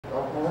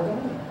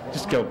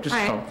Just go. Just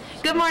All go. right.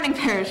 Good morning,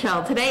 Parish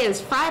Hill. Today is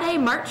Friday,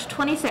 March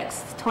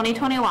 26th,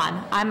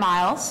 2021. I'm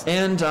Miles.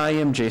 And I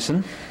am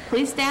Jason.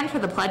 Please stand for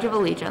the Pledge of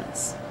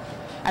Allegiance.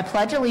 I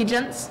pledge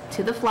allegiance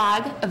to the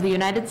flag of the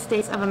United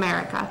States of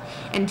America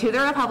and to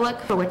the republic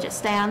for which it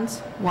stands,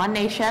 one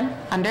nation,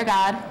 under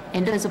God,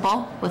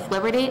 indivisible, with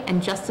liberty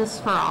and justice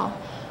for all.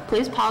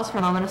 Please pause for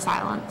a moment of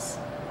silence.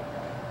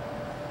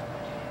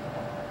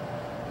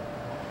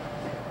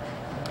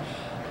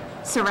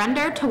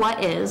 Surrender to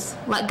what is,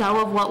 let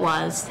go of what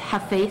was,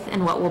 have faith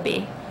in what will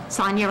be.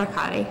 Sonia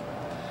Riccati.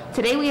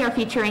 Today we are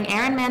featuring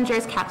Aaron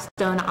Manger's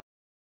capstone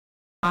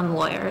on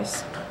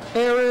lawyers.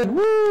 Aaron,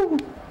 woo!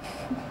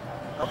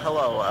 Oh,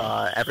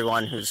 hello,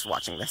 everyone who's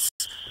watching this.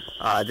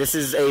 This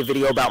is a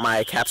video about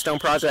my capstone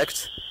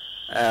project.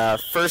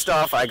 First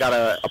off, I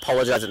gotta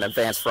apologize in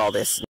advance for all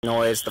this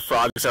noise. The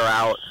frogs are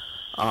out.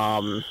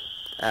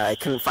 I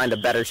couldn't find a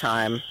better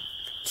time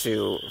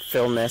to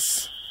film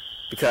this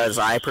because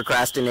I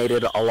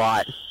procrastinated a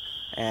lot,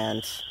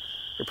 and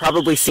you're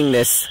probably seeing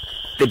this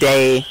the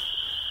day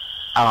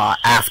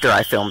after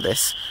I filmed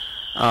this.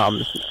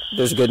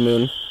 There's a good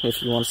moon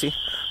if you want to see.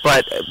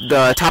 But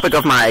the topic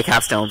of my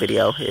capstone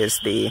video is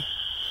the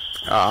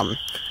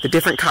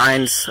different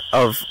kinds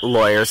of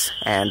lawyers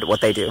and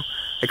what they do.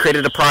 I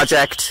created a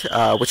project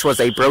which was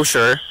a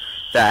brochure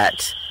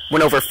that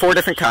went over 4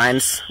 different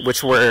kinds,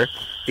 which were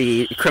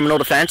the criminal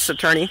defense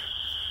attorney,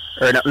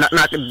 or no,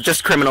 not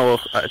just criminal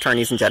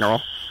attorneys in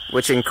general,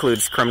 which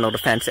includes criminal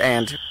defense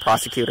and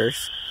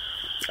prosecutors,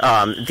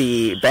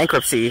 the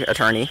bankruptcy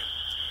attorney,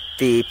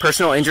 the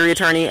personal injury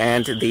attorney,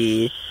 and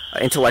the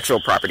intellectual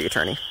property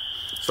attorney.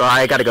 So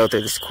I got to go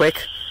through this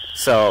quick.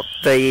 So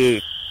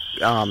the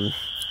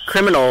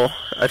criminal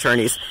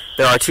attorneys,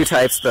 there are 2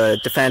 types, the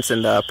defense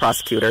and the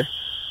prosecutor,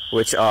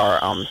 which are,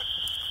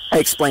 I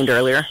explained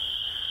earlier.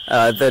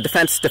 The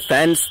defense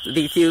defends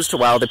the accused,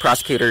 while the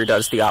prosecutor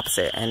does the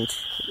opposite and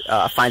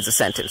finds a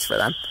sentence for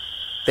them.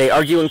 They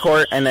argue in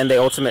court, and then they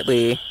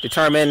ultimately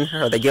determine,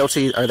 are they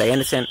guilty, are they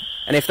innocent,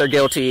 and if they're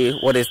guilty,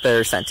 what is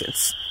their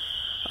sentence.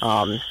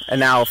 And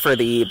now for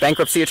the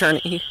bankruptcy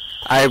attorney,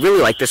 I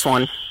really like this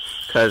one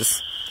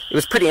because it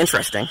was pretty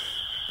interesting.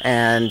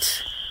 And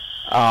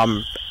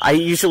I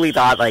usually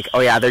thought, like,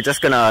 oh yeah, they're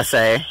just gonna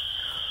say,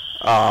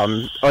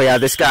 oh yeah,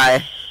 this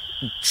guy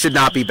should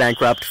not be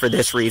bankrupt for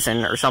this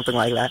reason or something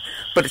like that.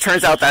 But it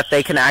turns out that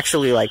they can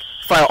actually, like,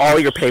 file all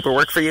your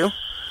paperwork for you,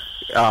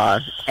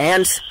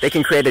 and they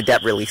can create a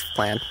debt relief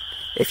plan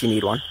if you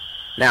need one.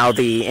 Now,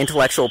 the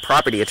intellectual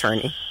property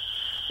attorney,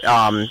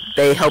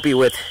 they help you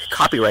with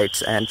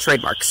copyrights and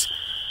trademarks.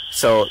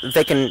 So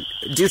they can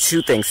do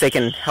 2 things. They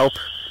can help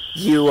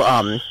you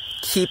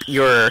keep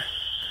your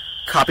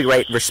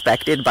copyright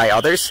respected by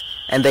others,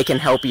 and they can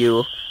help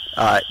you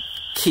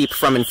keep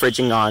from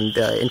infringing on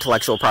the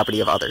intellectual property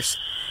of others.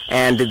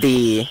 And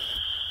the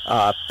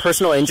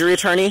personal injury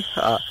attorney,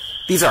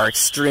 these are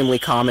extremely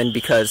common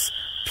because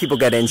people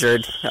get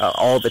injured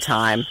all the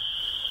time.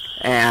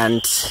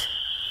 And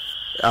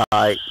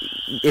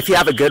if you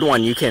have a good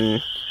one, you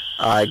can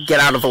get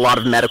out of a lot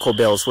of medical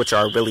bills, which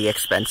are really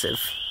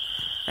expensive.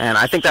 And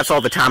I think that's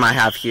all the time I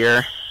have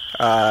here.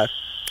 Have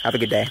a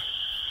good day.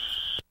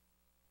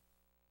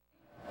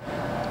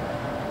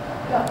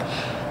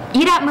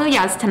 Eat at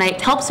Muyaz tonight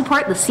to help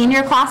support the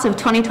senior class of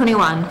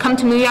 2021. Come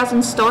to Muyaz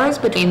in stores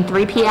between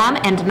 3 p.m.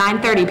 and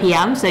 9:30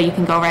 p.m. so you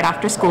can go right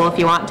after school if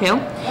you want to.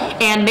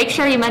 And make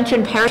sure you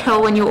mention Parish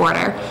Hill when you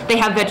order. They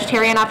have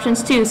vegetarian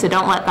options too, so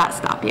don't let that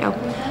stop you.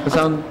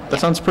 That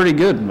sounds pretty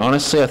good.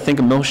 Honestly, I think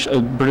a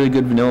pretty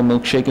good vanilla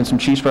milkshake and some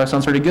cheese fries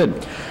sounds pretty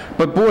good.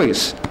 But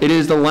boys, it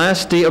is the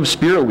last day of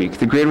Spirit Week.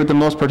 The grade with the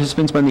most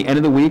participants by the end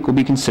of the week will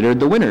be considered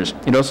the winners.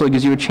 It also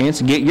gives you a chance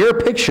to get your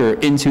picture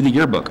into the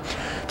yearbook.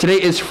 Today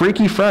is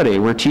Freaky Friday,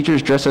 where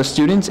teachers dress as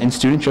students and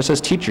students dress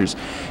as teachers.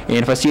 And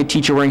if I see a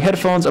teacher wearing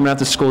headphones, I'm going to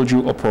have to scold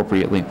you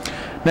appropriately.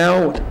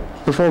 Now,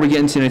 before we get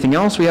into anything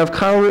else, we have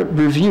Kyle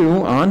review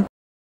on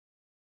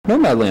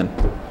Nomadland.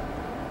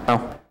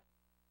 Wow.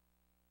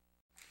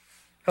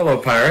 Hello,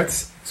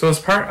 Pirates. So as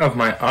part of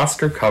my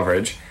Oscar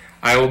coverage,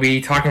 I will be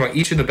talking about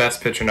each of the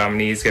Best Picture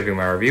nominees, giving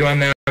my review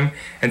on them,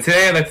 and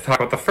today I'd like to talk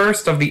about the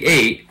first of the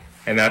 8,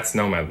 and that's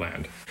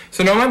Nomadland.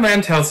 So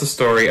Nomadland tells the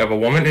story of a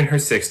woman in her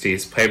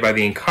 60s, played by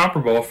the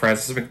incomparable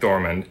Frances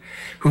McDormand,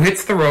 who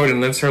hits the road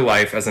and lives her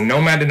life as a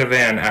nomad in a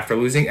van after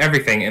losing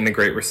everything in the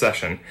Great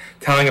Recession,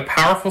 telling a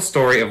powerful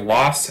story of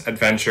loss,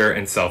 adventure,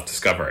 and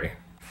self-discovery.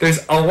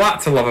 There's a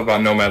lot to love about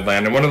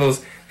Nomadland, and one of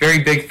those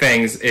very big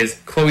things is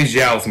Chloe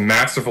Zhao's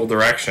masterful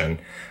direction.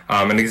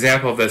 An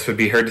example of this would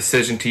be her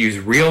decision to use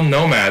real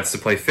nomads to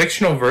play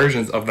fictional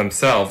versions of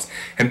themselves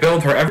and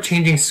build her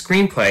ever-changing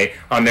screenplay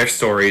on their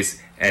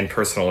stories and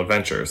personal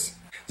adventures.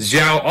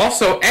 Zhao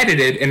also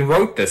edited and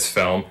wrote this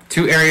film,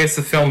 2 areas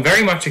the film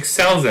very much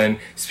excels in,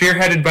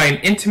 spearheaded by an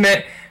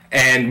intimate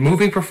and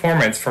moving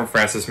performance from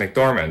Frances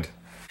McDormand.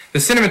 The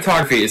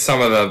cinematography is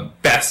some of the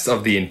best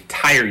of the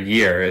entire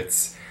year.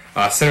 It's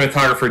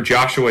Cinematographer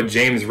Joshua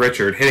James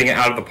Richard hitting it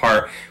out of the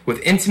park with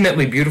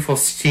intimately beautiful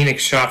scenic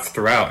shots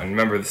throughout. And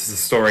remember, this is a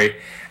story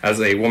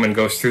as a woman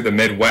goes through the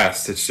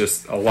Midwest. It's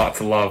just a lot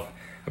to love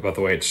about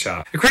the way it's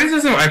shot. The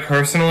criticism I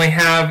personally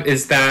have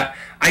is that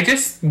I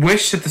just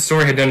wish that the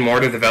story had done more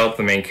to develop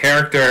the main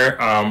character.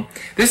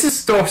 This is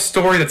still a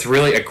story that's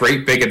really a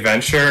great big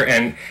adventure,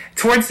 and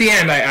towards the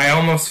end I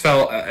almost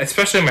felt,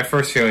 especially in my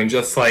first viewing,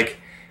 just like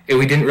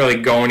we didn't really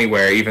go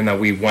anywhere even though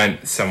we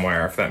went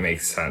somewhere, if that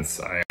makes sense.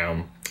 I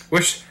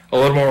wish a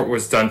little more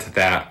was done to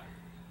that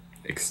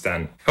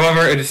extent.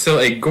 However, it is still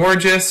a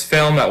gorgeous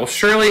film that will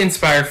surely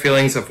inspire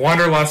feelings of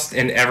wanderlust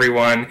in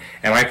everyone,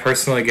 and I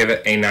personally give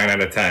it a 9 out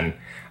of 10.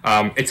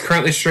 It's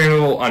currently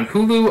streamable on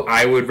Hulu.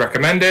 I would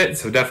recommend it,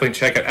 so definitely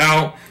check it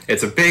out.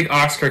 It's a big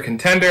Oscar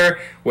contender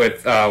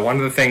with one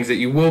of the things that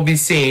you will be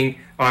seeing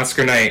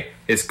Oscar night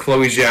is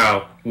Chloe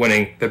Zhao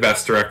winning the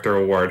Best Director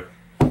award.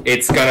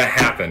 It's gonna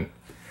happen.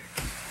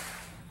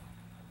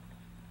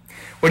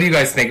 What do you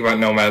guys think about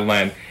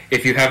Nomadland?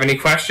 If you have any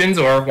questions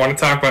or want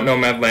to talk about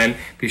Nomadland,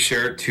 be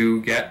sure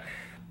to get...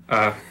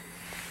 Oh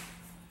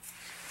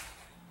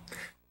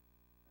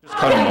my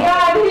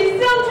God, he's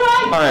still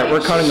trying. All right,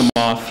 we're cutting him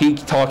off. He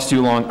talks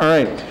too long. All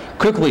right,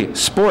 quickly,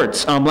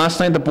 sports. Last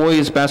night, the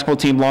boys basketball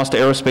team lost to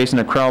Aerospace in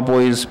a Crowd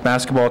Boys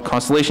basketball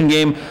constellation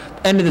game.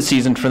 End of the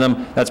season for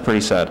them. That's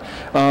pretty sad.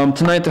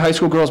 Tonight, the high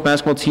school girls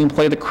basketball team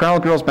play the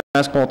Crowd Girls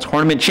Basketball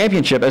Tournament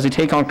Championship as they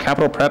take on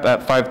Capital Prep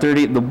at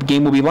 5:30. The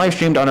game will be live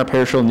streamed on our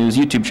Parish News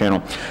YouTube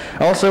channel.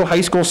 Also,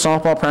 high school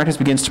softball practice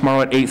begins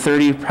tomorrow at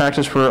 8:30.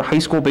 Practice for high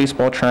school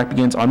baseball track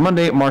begins on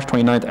Monday, March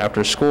 29th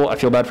after school. I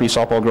feel bad for you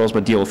softball girls,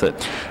 but deal with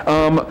it.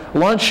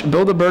 Lunch,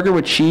 build a burger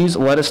with cheese,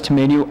 lettuce,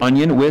 tomato,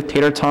 onion with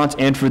tater tots,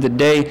 and for the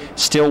day,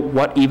 still,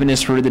 what even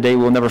is fruit of the day?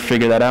 We'll never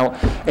figure that out.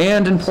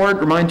 And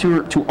important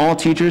reminder to all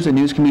teachers, the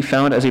news can be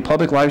found as a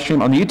public live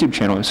stream on the YouTube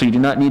channel, so you do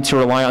not need to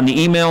rely on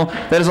the email.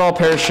 That is all,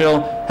 Parish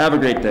Hill. Have a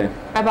great day.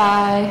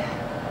 Bye-bye.